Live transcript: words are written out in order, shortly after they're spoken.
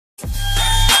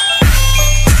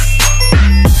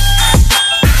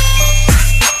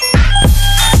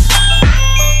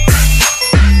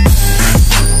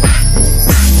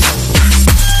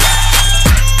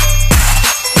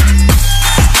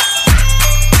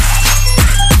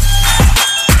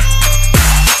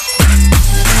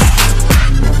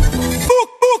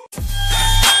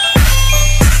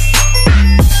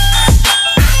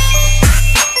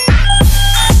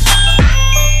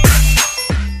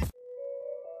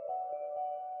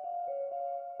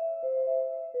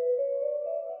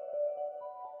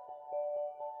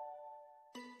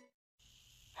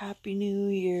Happy New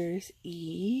Year's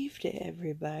Eve to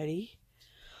everybody.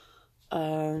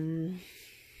 Last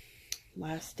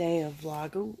day of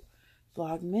VlogMas.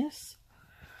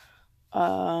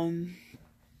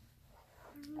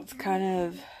 It's kind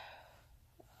of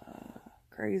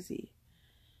crazy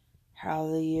how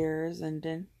the year is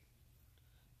ending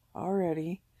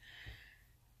already.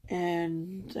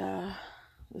 And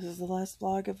this is the last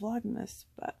vlog of VlogMas,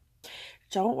 but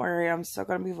don't worry, I'm still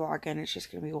going to be vlogging. It's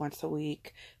just going to be once a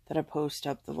week that I post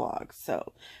up the vlog.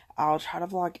 So I'll try to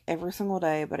vlog every single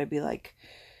day, but it'd be like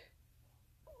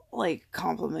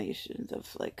compilations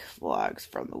of like vlogs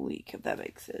from the week, if that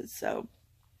makes sense. So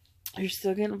you're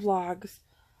still getting vlogs.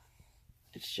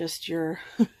 It's just you're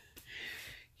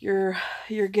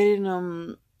getting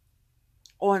them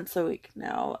once a week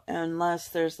now, unless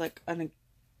there's like a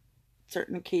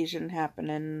certain occasion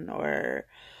happening or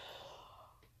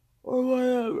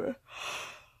whatever.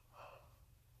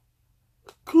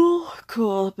 Cool.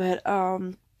 But I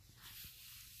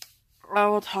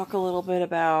will talk a little bit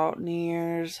about New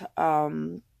Year's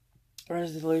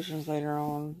resolutions later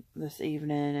on this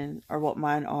evening, or what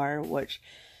mine are, which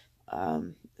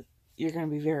you're gonna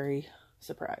be very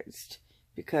surprised,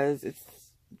 because it's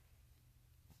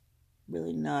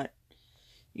really not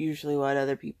usually what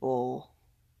other people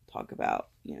talk about,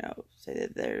 say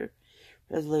that their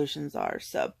resolutions are.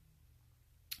 So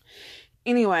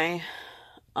anyway,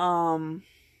 but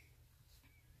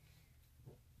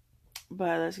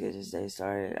let's get this day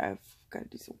started. I've got to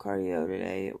do some cardio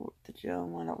today at the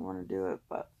gym. I don't want to do it,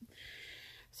 but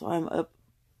so I'm up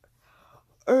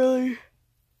early.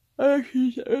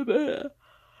 Excuse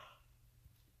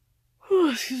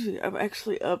me. I'm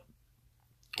actually up.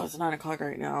 It's 9 o'clock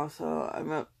right now, so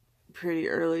I'm up pretty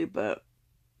early, but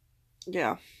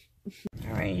yeah.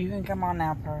 Alright, you can come on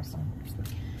now, person.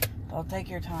 Don't take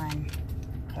your time,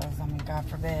 because, God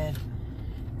forbid,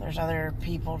 there's other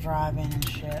people driving and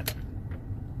shit.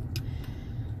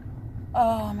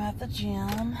 Oh, I'm at the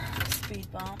gym.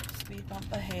 Speed bump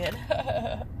ahead.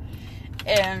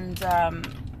 And, I'm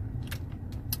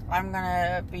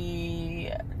gonna be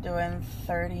doing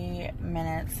 30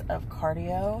 minutes of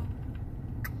cardio.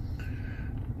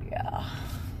 Yeah.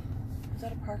 Is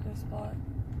that a parking spot?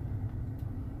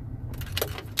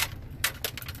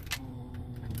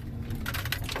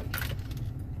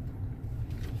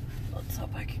 Let's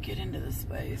hope I can get into this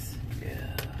space.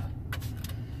 Yeah.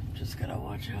 Just gotta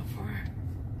watch out for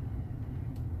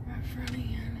my front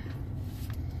end.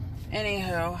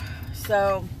 Anywho,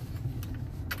 so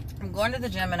I'm going to the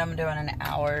gym and I'm doing an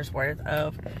hour's worth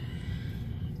of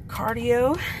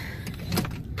cardio.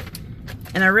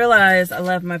 And I realized I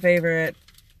left my favorite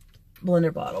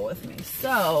blender bottle with me.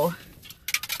 So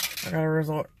I gotta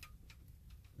resort.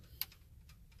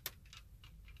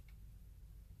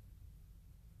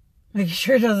 Making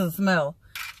sure it doesn't smell.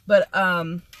 But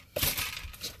I've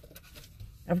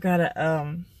got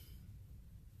to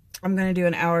I'm gonna do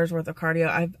an hour's worth of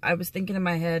cardio. I was thinking in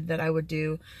my head that I would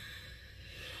do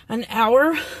an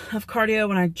hour of cardio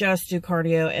when I just do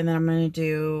cardio, and then I'm gonna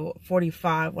do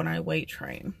 45 when I weight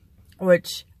train.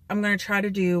 Which I'm gonna try to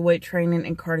do weight training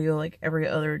and cardio like every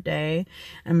other day.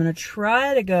 I'm gonna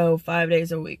try to go 5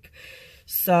 days a week.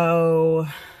 So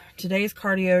today's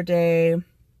cardio day.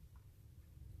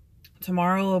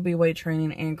 Tomorrow will be weight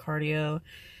training and cardio.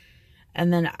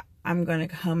 And then I'm going to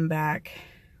come back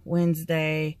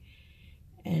Wednesday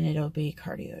and it'll be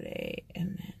cardio day.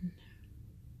 And then,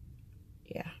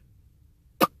 yeah.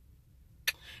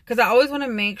 Because I always want to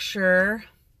make sure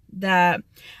that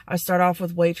I start off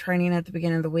with weight training at the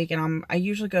beginning of the week. And I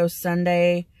usually go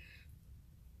Sunday,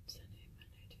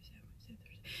 Monday, Tuesday, Wednesday,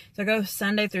 Thursday. So I go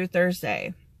Sunday through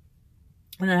Thursday.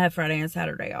 And then I have Friday and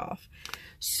Saturday off,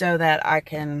 so that I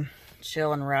can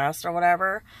chill and rest or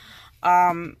whatever.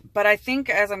 But I think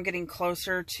as I'm getting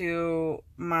closer to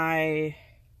my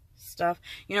stuff,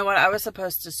 you know what? I was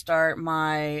supposed to start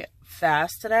my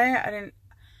fast today. I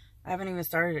haven't even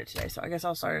started it today, so I guess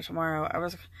I'll start it tomorrow. I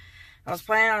was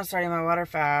planning on starting my water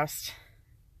fast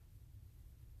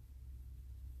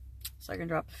so I can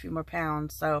drop a few more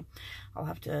pounds. So I'll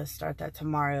have to start that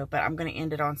tomorrow, but I'm going to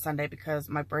end it on Sunday because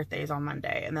my birthday is on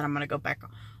Monday, and then I'm going to go back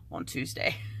on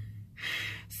Tuesday.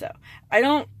 So I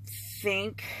don't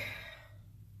think,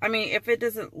 if it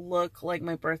doesn't look like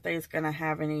my birthday is going to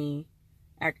have any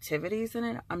activities in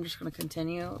it, I'm just going to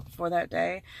continue for that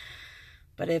day.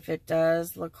 But if it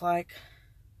does look like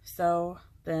so,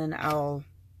 then I'll,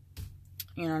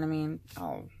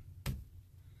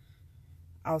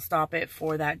 I'll stop it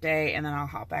for that day, and then I'll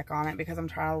hop back on it, because I'm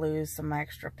trying to lose some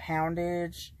extra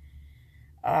poundage.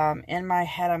 In my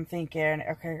head, I'm thinking,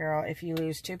 okay, girl, if you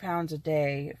lose 2 pounds a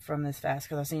day from this fast,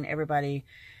 because I've seen everybody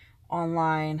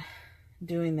online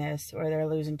doing this, where they're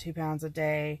losing 2 pounds a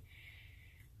day,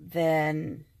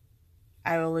 then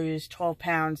I will lose 12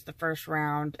 pounds the first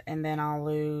round, and then I'll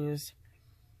lose,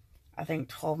 I think,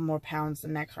 12 more pounds the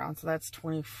next round. So that's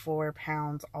 24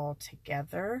 pounds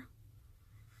altogether,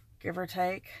 give or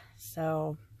take.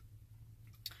 So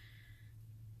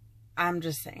I'm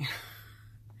just saying,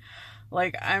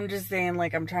 like, I'm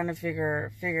trying to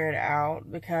figure it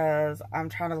out, because I'm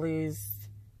trying to lose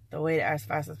the weight as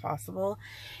fast as possible.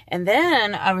 And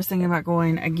then I was thinking about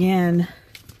going again,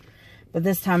 but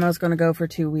this time I was going to go for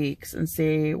 2 weeks and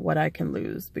see what I can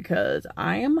lose, because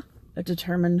I am a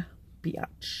determined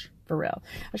biatch, for real.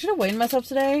 I should have weighed myself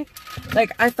today.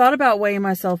 Like, I thought about weighing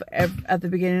myself at the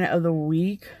beginning of the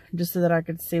week, just so that I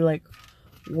could see, like,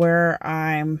 where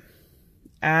I'm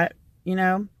at, you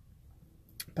know,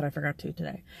 but I forgot to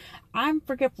today. I'm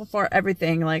forgetful for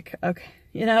everything, like, okay,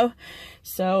 you know,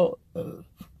 so,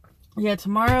 yeah,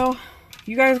 tomorrow,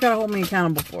 you guys gotta hold me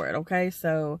accountable for it, okay?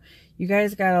 So, you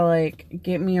guys gotta, like,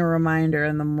 get me a reminder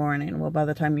in the morning. Well, by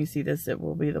the time you see this, it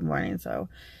will be the morning, so,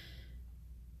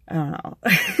 I don't know.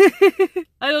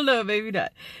 I don't know, maybe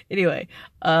not. Anyway,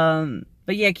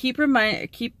 but yeah, keep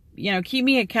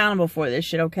me accountable for this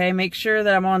shit, okay? Make sure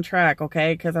that I'm on track,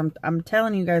 okay? Because I'm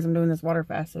telling you guys I'm doing this water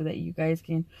fast so that you guys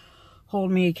can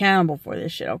hold me accountable for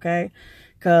this shit, okay?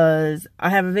 Because I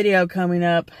have a video coming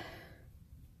up.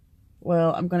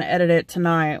 Well, I'm going to edit it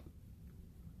tonight,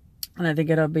 and I think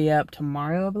it'll be up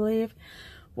tomorrow, I believe,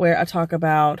 where I talk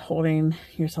about holding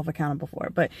yourself accountable for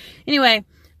it. But anyway,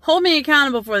 hold me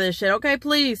accountable for this shit, okay?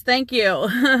 Please. Thank you.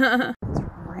 It's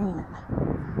raining.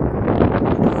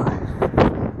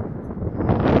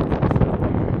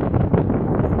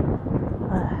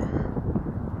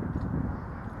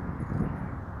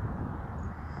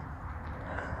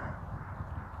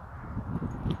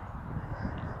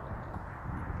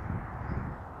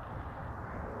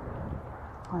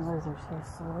 My legs are so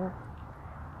sore.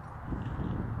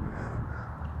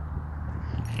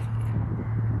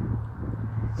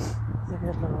 It's a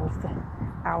good little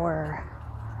hour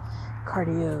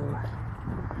cardio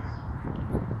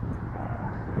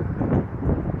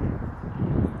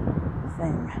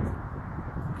thing.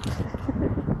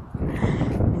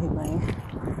 Anyway,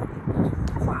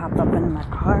 so I hopped up in my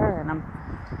car and I'm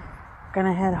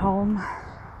gonna head home.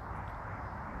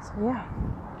 So yeah.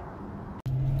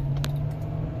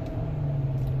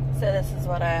 So this is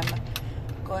what I'm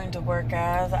going to work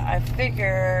as. I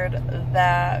figured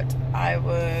that I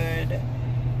would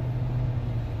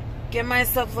get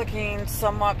myself looking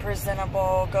somewhat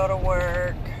presentable, go to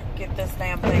work, get this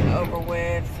damn thing over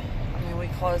with. I mean, we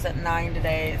close at 9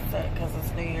 today because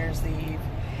it's New Year's Eve.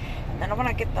 And then when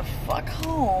I get the fuck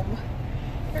home,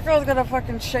 your girl's gonna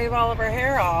fucking shave all of her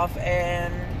hair off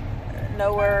and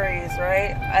no worries,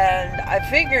 right? And I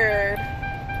figured,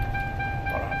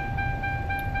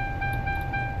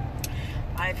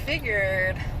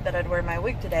 that I'd wear my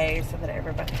wig today so that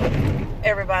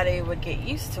everybody would get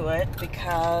used to it,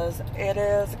 because it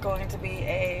is going to be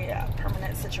a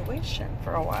permanent situation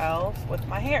for a while with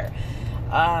my hair.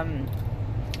 I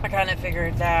kind of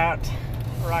figured that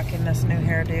rocking this new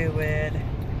hairdo would,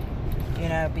 you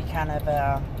know, be kind of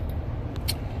a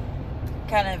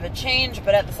change,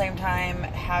 but at the same time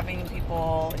having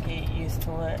people get used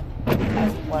to it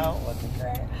as well would be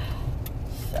great.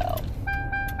 So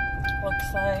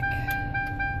looks like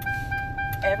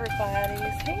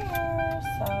everybody's here,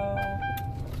 so,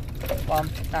 well,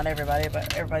 not everybody,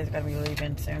 but everybody's gonna be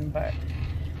leaving soon. But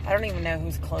I don't even know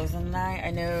who's closing tonight.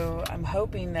 I'm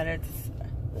hoping that it's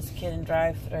this kid in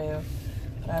drive-thru,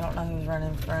 but I don't know who's running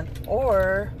in front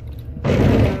or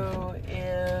who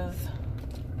is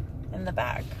in the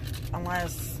back,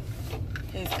 unless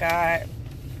he's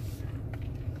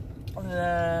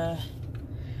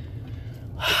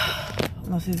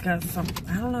got some,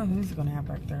 I don't know who's gonna have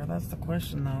back there. That's the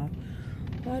question, though.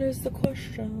 That is the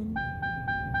question.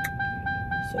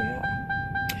 So yeah,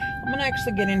 I'm gonna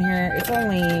actually get in here. It's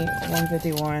only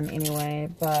 1:51 anyway,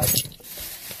 but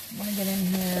I'm gonna get in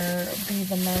here, be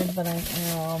the nerd that I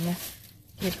am,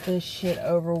 get this shit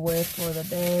over with for the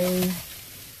day,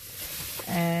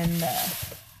 and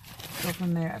go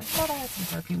from there. I thought I had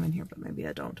some perfume in here, but maybe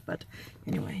I don't. But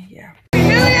anyway, yeah.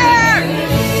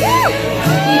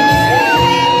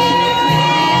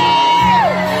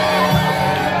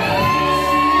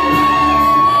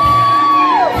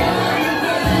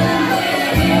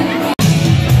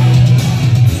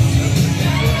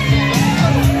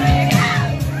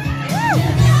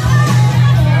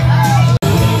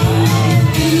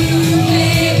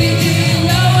 Baby, do you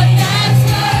know what that's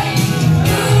like?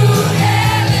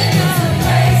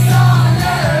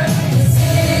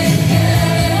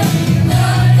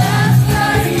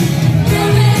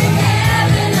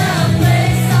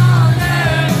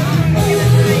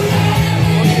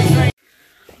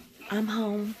 I'm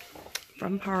home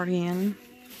from partying.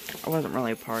 I wasn't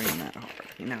really partying that hard,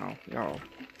 you know, y'all.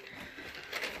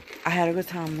 I had a good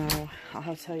time, though. I'll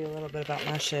have to tell you a little bit about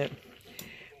my shit.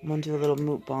 I'm gonna do a little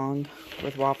mukbang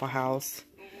with Waffle House.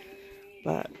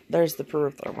 But there's the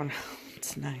proof that I went out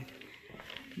tonight.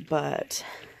 But,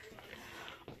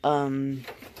 I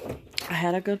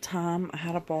had a good time. I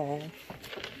had a ball.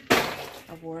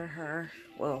 I wore her.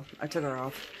 Well, I took her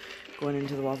off going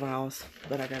into the Waffle House.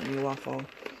 But I got me a Waffle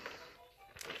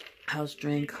House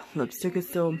drink. Lipstick is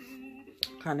still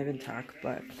kind of intact,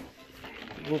 but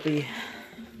we'll be...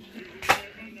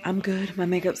 I'm good. My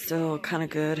makeup's still kind of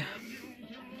good.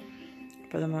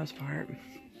 For the most part.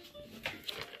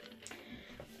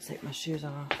 Take my shoes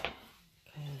off.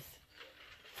 Because...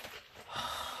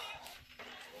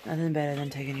 nothing better than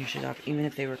taking your shoes off. Even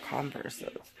if they were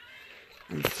Converses.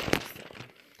 And stuff,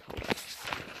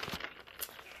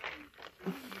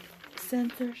 so...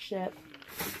 Censorship.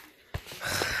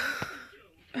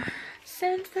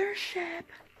 Censorship.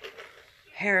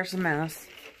 Hair's a mess,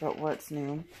 but what's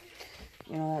new?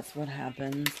 You know, that's what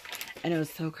happens. And it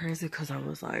was so crazy because I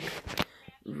was like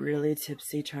really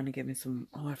tipsy trying to get me some...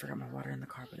 oh, I forgot my water in the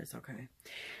car, but it's okay.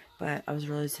 But I was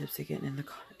really tipsy getting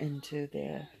into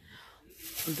the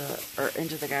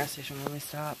gas station when we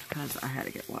stopped because I had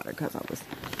to get water because I was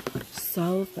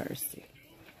so thirsty.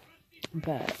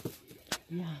 But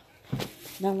yeah.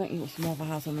 Now I'm gonna eat with some Waffle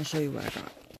House. I'm gonna show you what I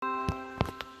got.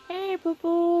 Hey,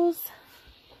 boo-boos.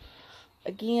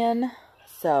 Again.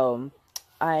 So,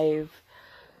 I've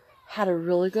had a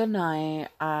really good night.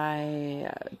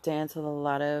 I danced with a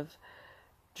lot of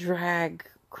drag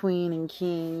queen and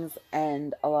kings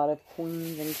and a lot of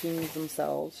queens and kings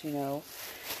themselves, you know.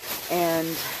 And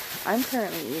I'm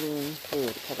currently eating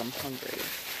food because I'm hungry.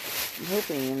 I'm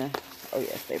hoping... oh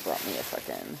yes, they brought me a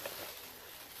fucking...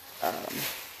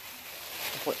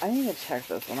 I didn't even check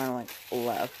this when I, like,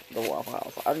 left the Waffle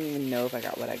House. I don't even know if I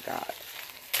got what I got.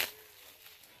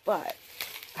 But,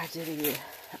 I did eat.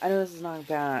 I know this is not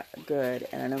that good,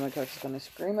 and I know my coach is going to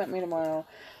scream at me tomorrow,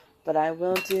 but I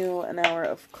will do an hour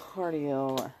of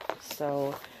cardio.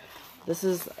 So, this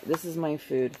is my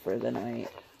food for the night.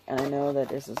 And I know that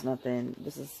this is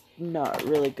not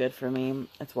really good for me.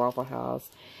 It's Waffle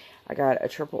House. I got a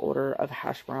triple order of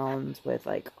hash browns with,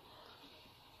 like,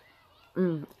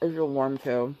 it's real warm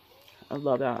too. I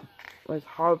love that. With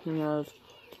jalapenos,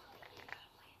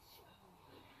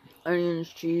 onions,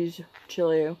 cheese,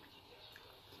 chili. I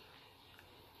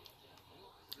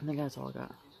think that's all I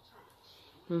got.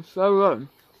 It's so good.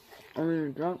 I'm when you're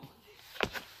drunk.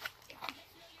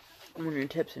 When you're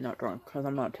tipsy, not drunk. Because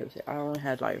I'm not tipsy. I only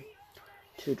had like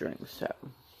 2 drinks, so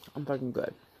I'm fucking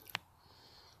good.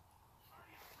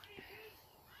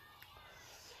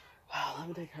 Wow, let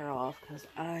me take her off because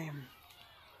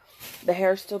the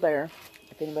hair's still there.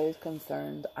 If anybody's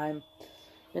concerned, I've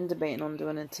been debating on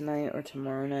doing it tonight or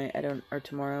tomorrow night.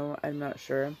 Tomorrow. I'm not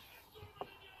sure.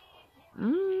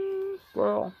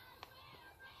 Girl,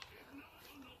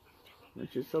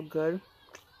 this is so good.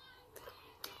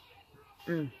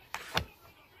 I'm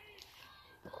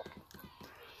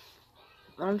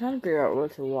trying to figure out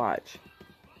what to watch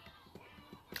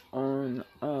on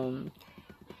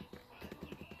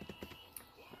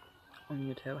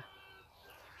YouTube.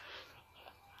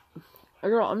 Hey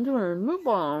girl, I'm doing a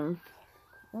mukbang.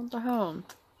 What the hell?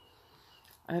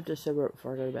 I have to sober up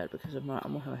before I go to bed because if not,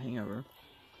 I'm gonna have a hangover.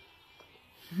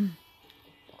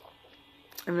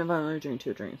 Even if I only drink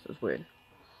 2 drinks, it's weird.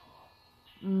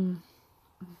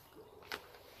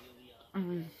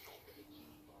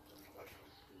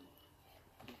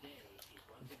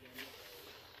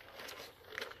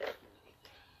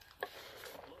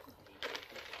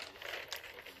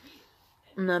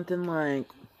 Nothing like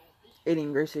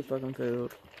eating greasy fucking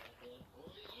food.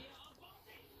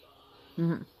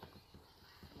 I'm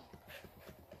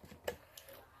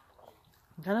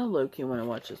kind of low-key when I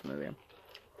watch this movie.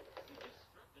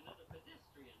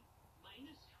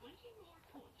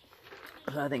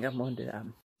 So I think I'm going to do that.